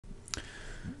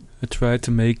I try to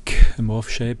make a morph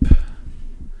shape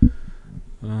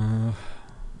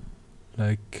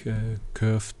like a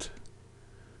curved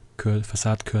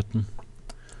facade curtain.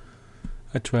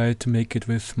 I try to make it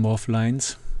with morph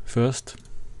lines first.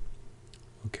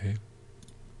 Okay.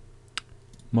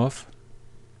 Morph.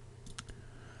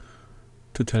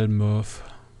 To tell Morph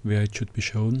where it should be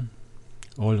shown.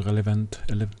 All relevant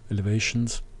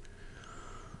elevations.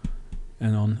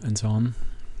 And so on.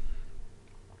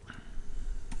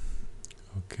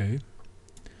 Okay.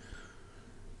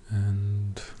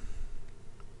 And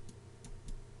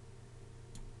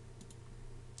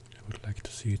I would like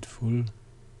to see it full.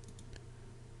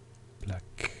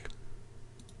 Black.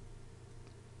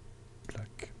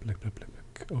 Black, black, black, black,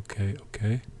 black. Okay,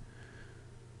 okay.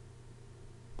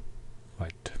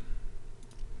 Right.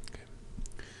 Okay.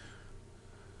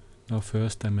 Now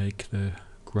first I make the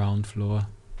ground floor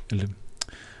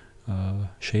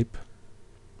shape.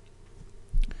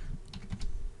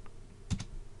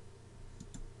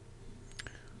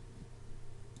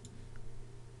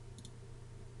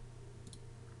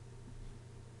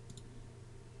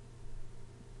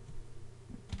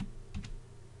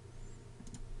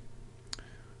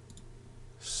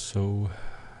 So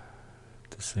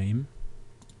the same,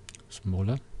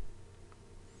 smaller.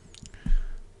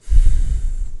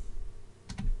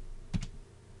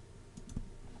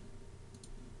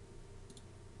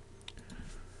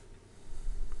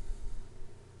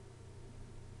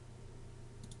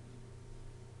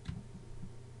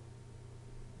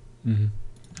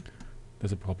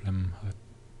 There's a problem. I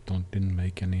didn't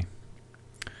make any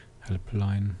help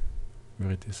line.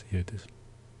 Where it is? Here it is.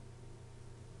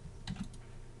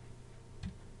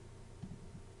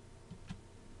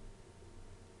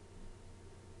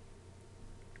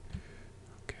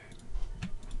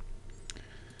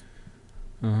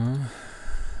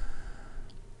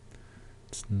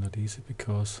 It's not easy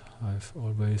because I've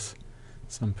always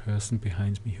some person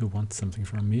behind me who wants something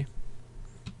from me.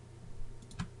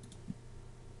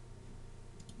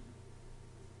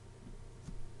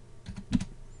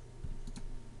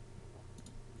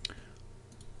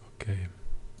 Okay.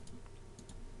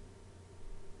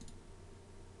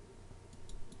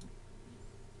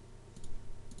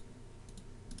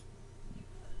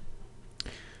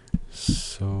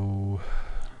 So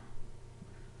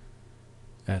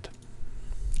add.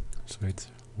 So it's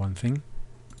one thing.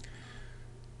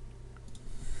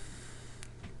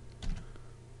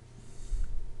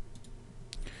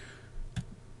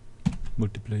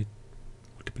 Multiplicate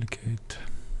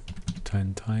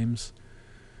 10 times.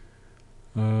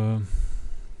 To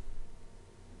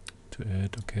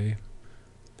add, okay.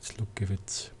 Let's look if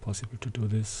it's possible to do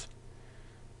this.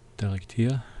 Direct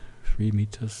here, 3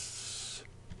 meters.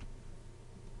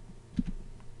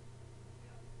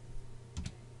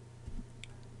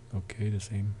 Okay, the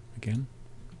same again.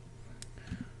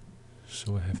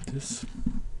 So I have this.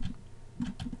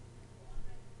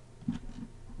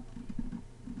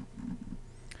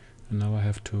 And now I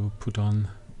have to put on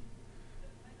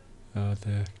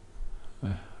the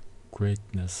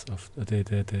greatness of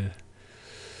the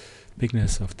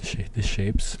bigness of the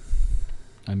shapes.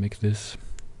 I make this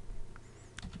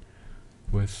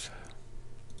with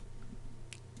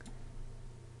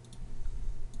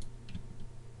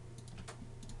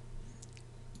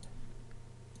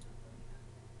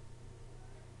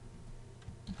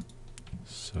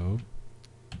so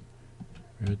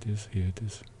where it is, here it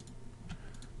is.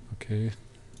 Okay,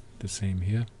 the same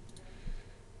here.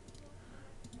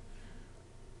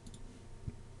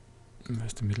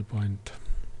 Where's the middle point?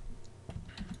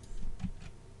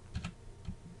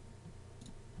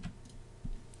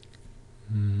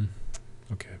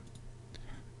 Okay.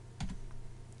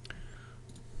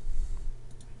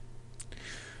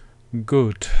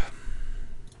 Good.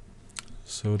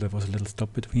 So there was a little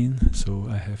stop between, so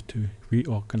I have to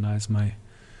reorganize my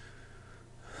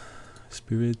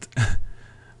spirit.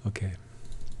 Okay.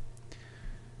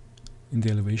 In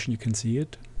the elevation you can see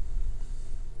it.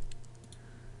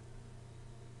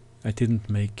 I didn't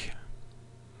make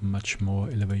much more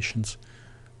elevations.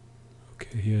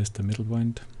 Okay, here's the middle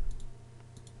point.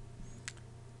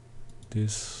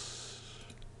 This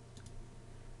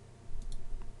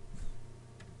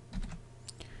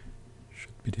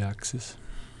should be the axis.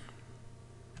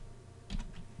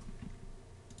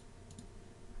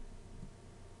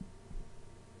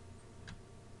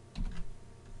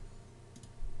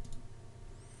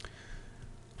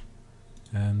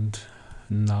 And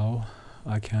now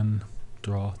I can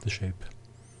draw the shape.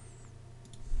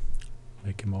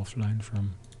 Make a morph line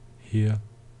from here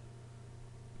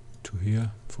to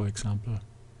here, for example,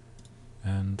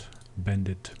 and bend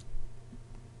it.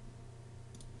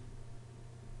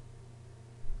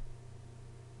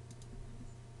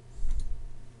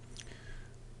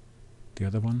 the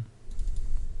other one.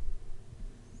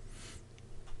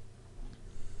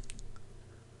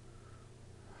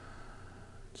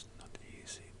 It's not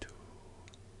easy to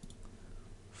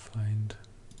find.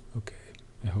 Okay,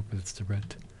 I hope it's the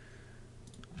red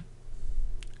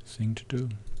thing to do.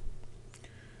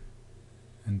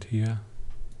 And here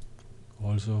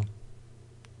also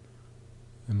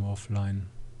a morph line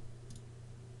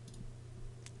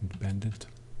and bend it.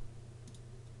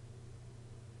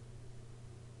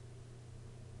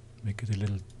 Make it a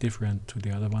little different to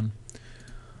the other one.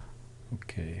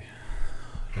 Okay,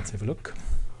 let's have a look.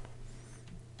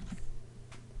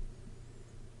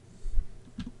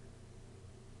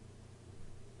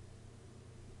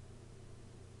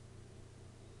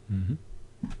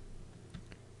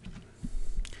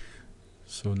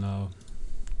 So now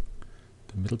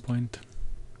the middle point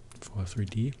for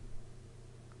 3D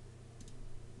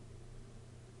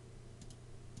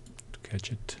to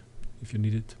catch it if you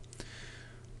need it.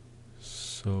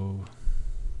 So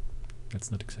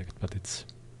that's not exact, but it's,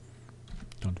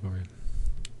 don't worry.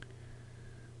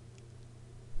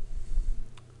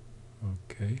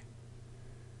 Okay.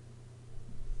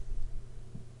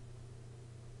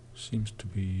 Seems to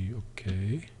be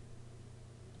okay.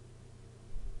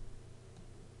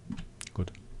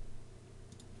 Good.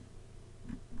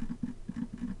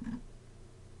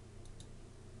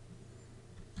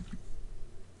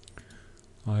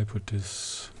 I put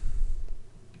this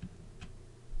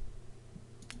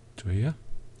to here,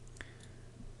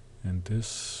 and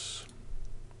this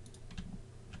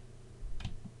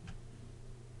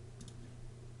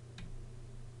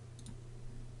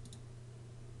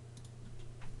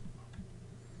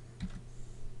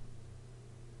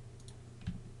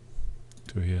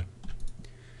to here.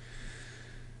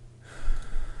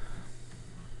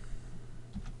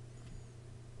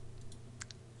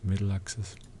 Middle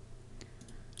axis.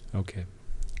 Okay,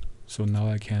 so now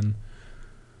I can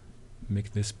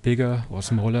make this bigger or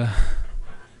smaller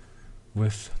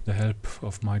with the help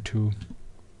of my two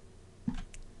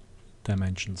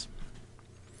dimensions.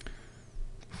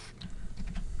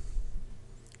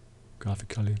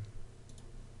 Graphically,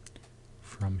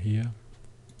 from here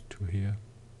to here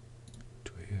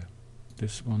to here.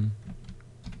 This one.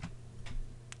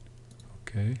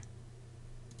 Okay.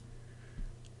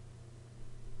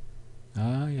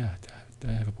 Ah, yeah,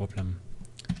 I have a problem.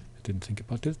 I didn't think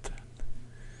about it.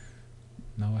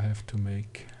 Now I have to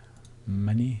make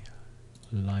many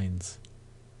lines,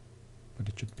 but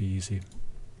it should be easy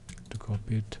to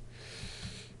copy it.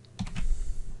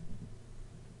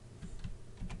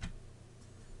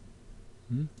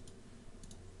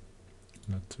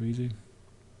 Not so easy.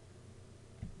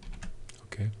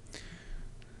 Okay.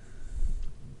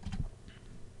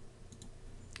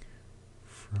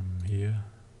 From here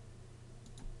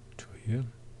to here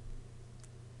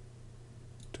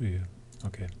to here.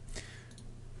 Okay.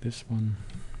 This one.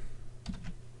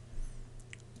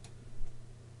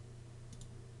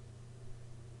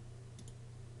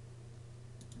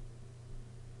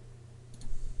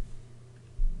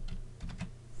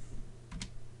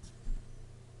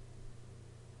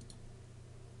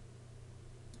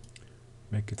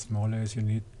 Make it smaller as you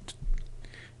need,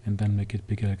 and then make it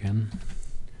bigger again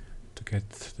to get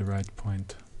the right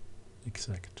point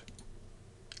exactly.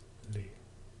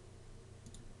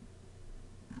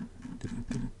 Did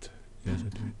it? Yes, I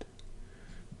did it.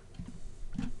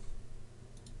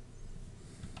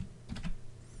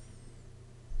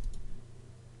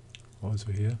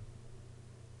 Also here,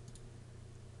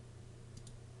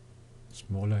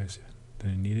 smaller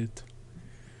than I need it.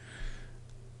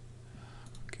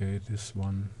 Okay, this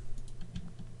one.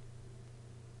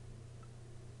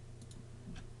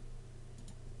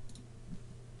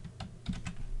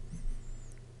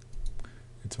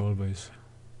 It's always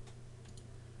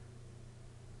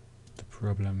the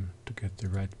problem to get the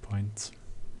right points.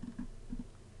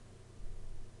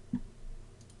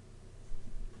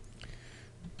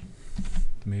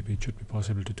 Maybe it should be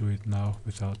possible to do it now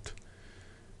without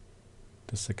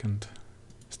the second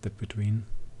step between.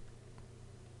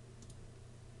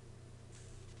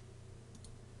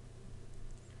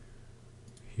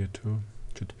 Here too,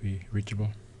 should be reachable.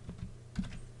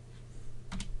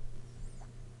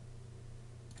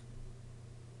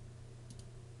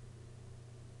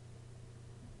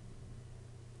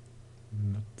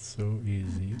 Not so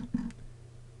easy.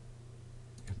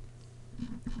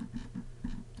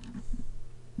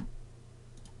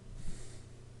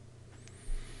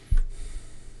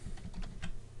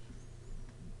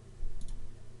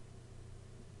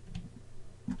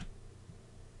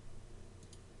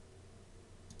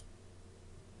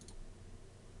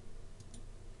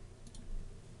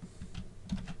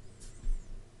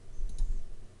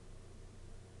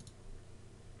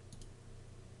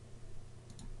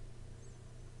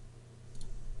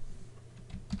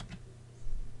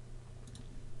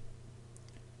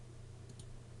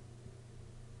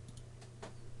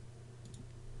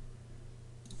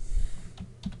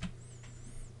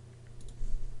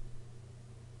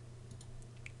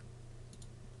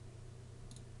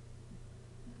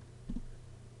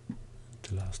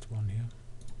 last one here.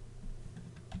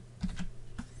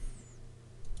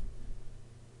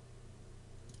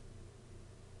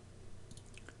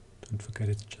 Don't forget,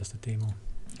 it's just a demo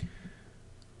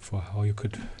for how you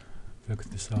could work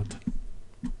this out.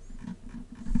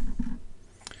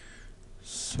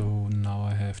 So now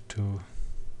I have to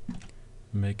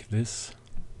make this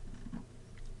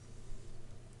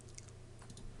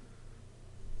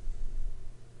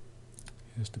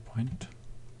here's the point.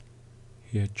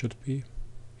 Here it should be.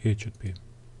 Here it should be.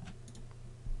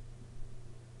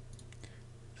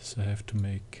 This I have to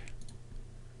make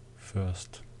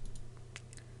first,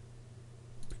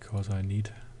 because I need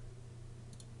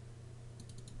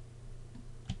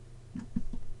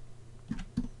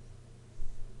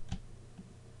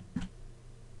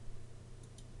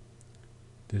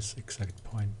this exact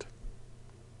point.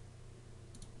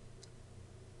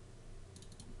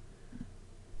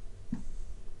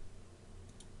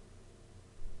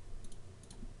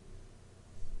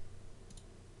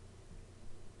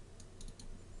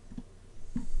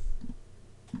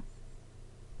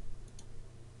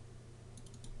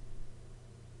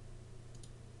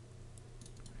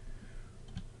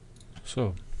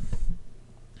 So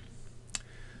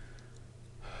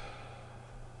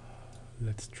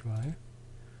let's try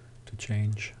to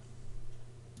change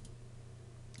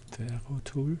the arrow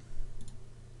tool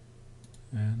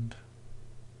and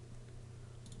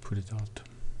put it out.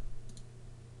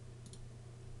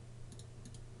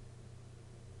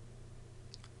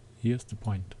 Here's the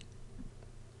point.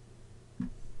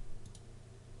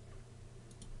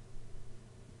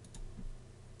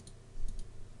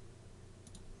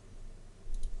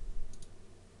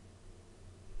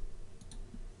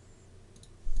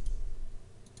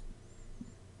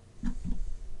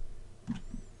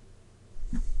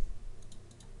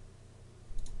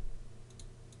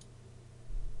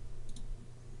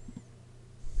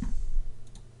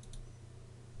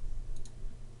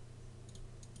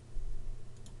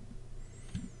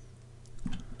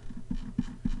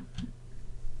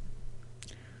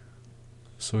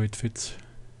 So it fits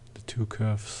the two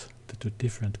curves, the two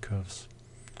different curves.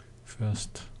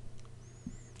 First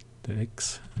the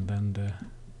X and then the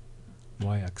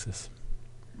Y axis.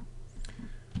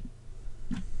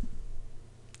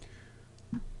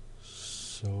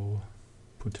 So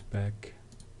put back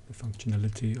the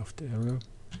functionality of the arrow.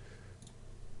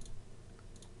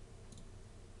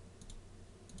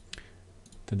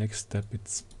 The next step,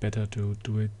 it's better to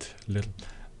do it a little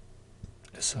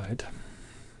aside.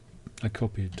 I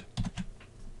copy it.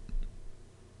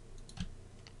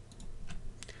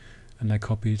 And I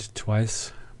copy it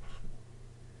twice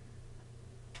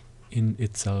in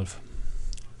itself.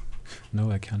 No,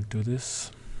 I can't do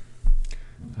this.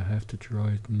 I have to draw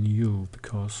it new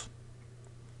because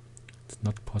it's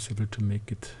not possible to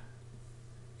make it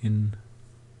in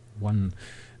one.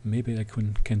 Maybe I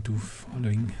can do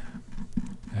following.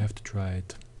 I have to try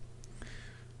it.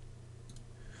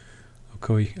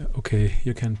 Okay,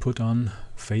 you can put on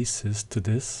faces to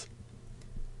this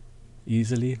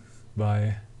easily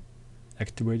by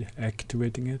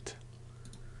activating it.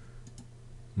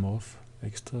 Morph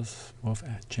extras, morph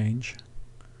change,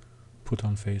 put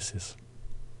on faces.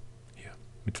 Hier,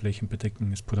 mit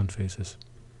Flächenbedeckung ist put on faces.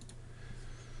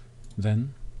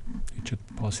 Then it should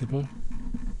be possible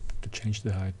to change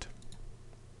the height.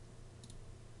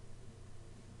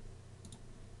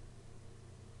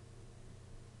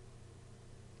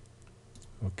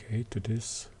 Okay, to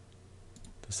this,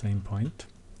 the same point.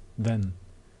 Then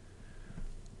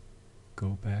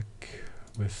go back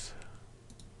with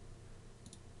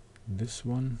this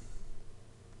one.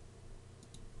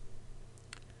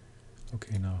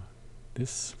 Okay, now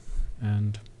this,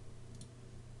 and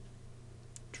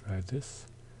try this.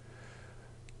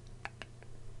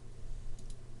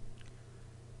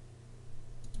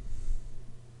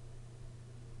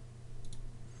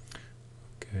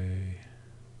 Okay,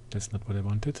 that's not what I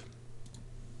wanted.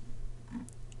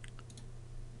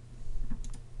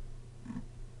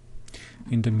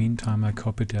 In the meantime, I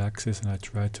copy the axis and I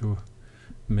try to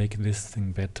make this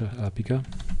thing bigger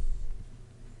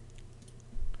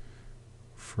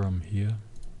from here.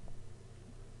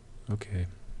 Okay,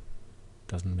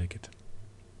 doesn't make it.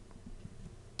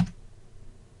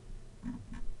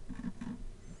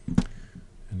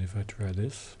 And if I try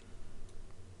this,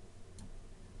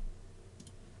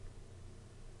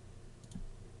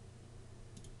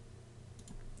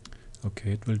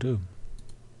 okay, it will do.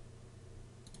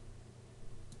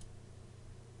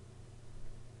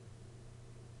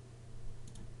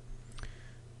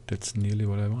 That's nearly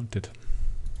what I wanted.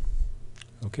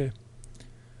 Okay.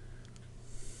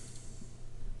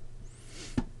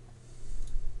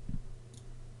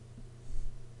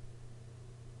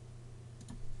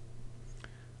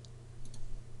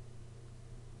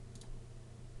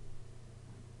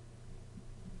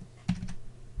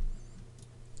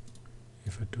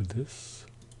 if I do this,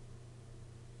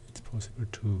 it's possible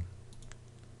too.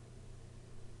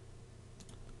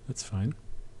 That's fine.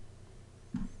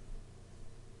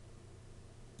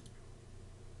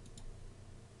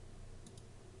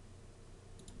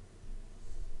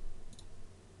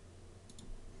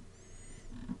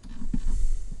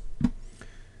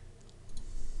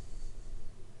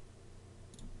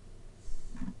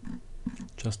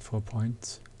 Just 4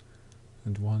 points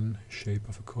and one shape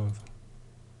of a curve.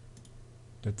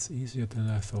 That's easier than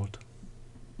I thought.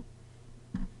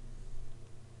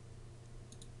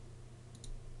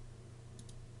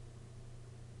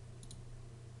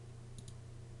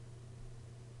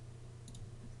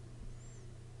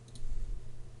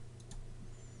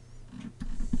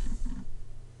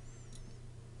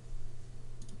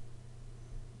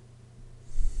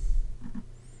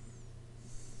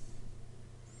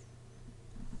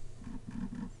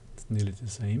 Nearly the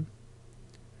same.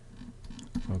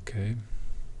 Okay,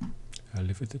 I'll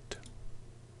live with it.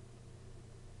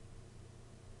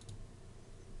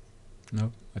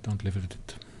 No, I don't live with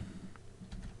it.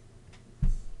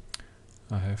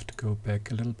 I have to go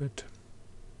back a little bit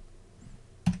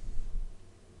to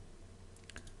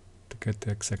get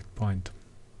the exact point.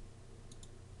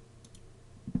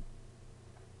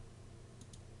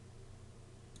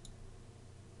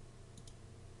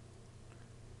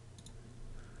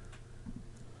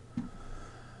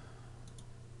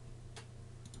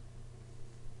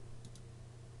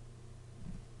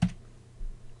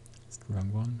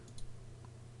 Wrong one.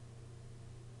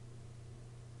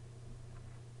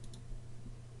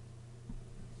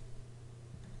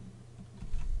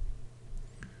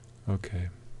 Okay,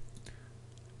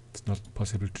 it's not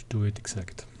possible to do it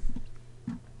exact.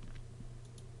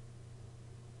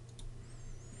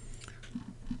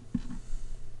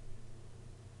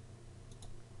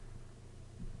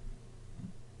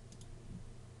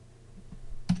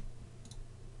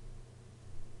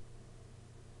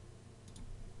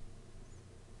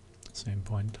 Same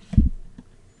point.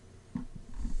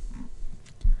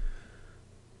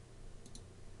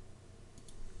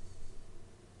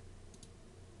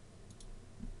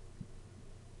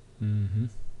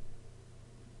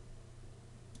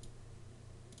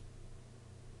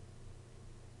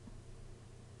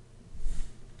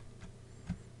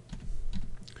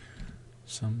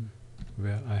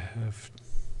 Somewhere I've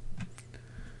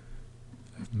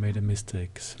made a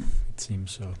mistake, it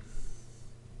seems so.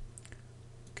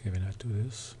 Okay, when I do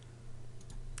this,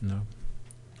 no,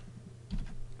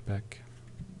 back,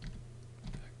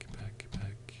 back, back,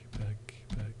 back, back,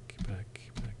 back, back,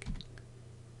 back.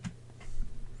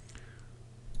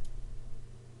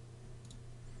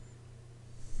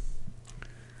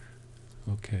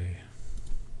 Okay,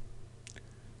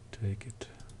 take it.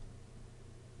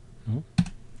 No,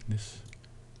 this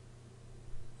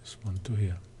one to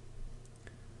here,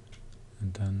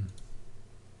 and then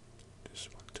this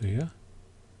one to here.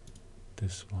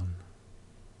 This one.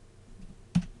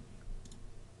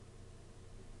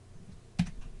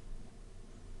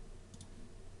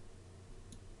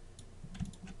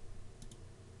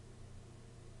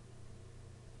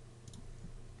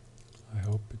 I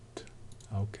hope it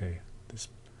okay. This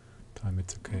time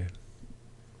it's okay.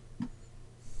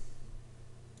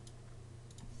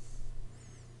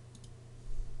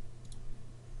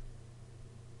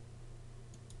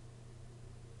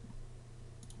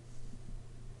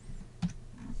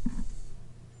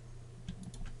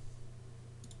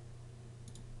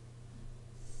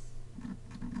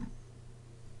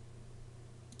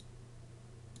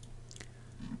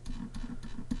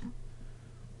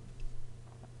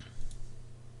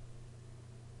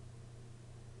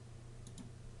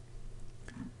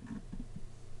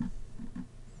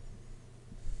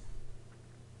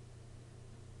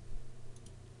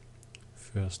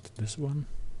 First this one,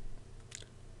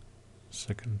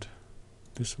 second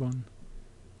this one,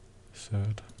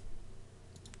 third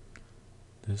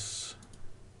this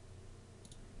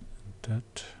and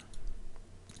that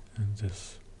and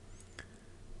this.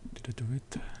 Did I do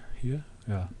it here?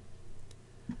 Yeah.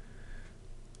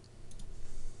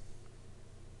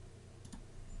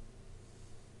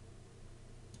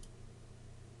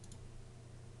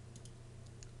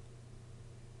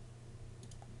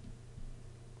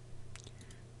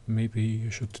 Maybe you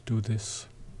should do this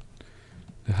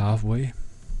the halfway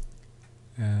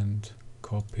and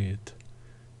copy it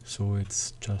so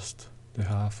it's just the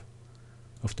half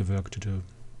of the work to do.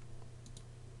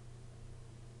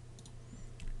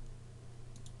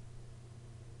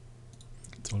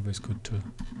 It's always good to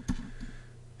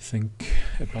think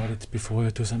about it before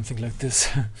you do something like this.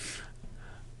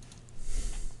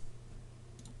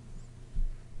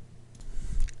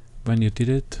 When you did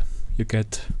it, you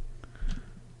get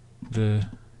the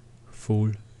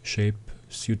full shape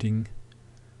suiting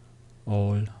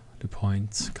all the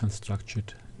points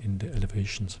constructed in the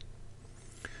elevations.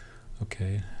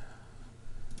 Okay.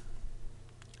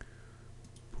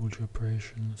 Boolean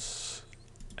operations.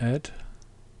 Add.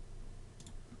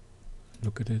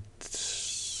 Look at it.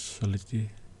 Solidity.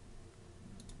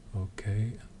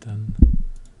 Okay. And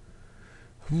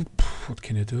then what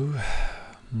can you do?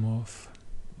 Morph.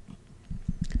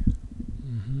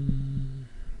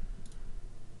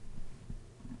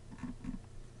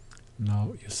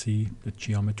 Now you see the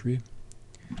geometry,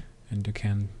 and you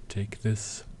can take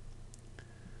this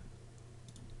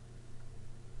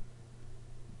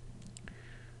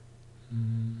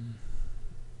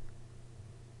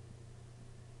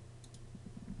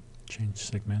change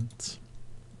segments,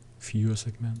 fewer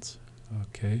segments.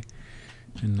 Okay,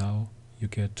 and now you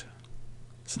get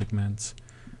segments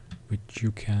which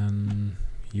you can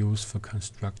use for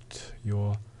construct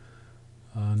your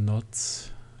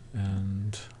knots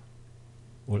and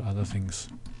all other things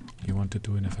you want to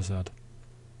do in a facade.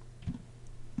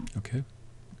 Okay.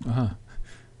 Aha.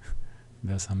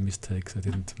 There are some mistakes. I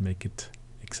didn't make it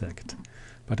exact,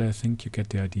 but I think you get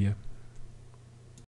the idea.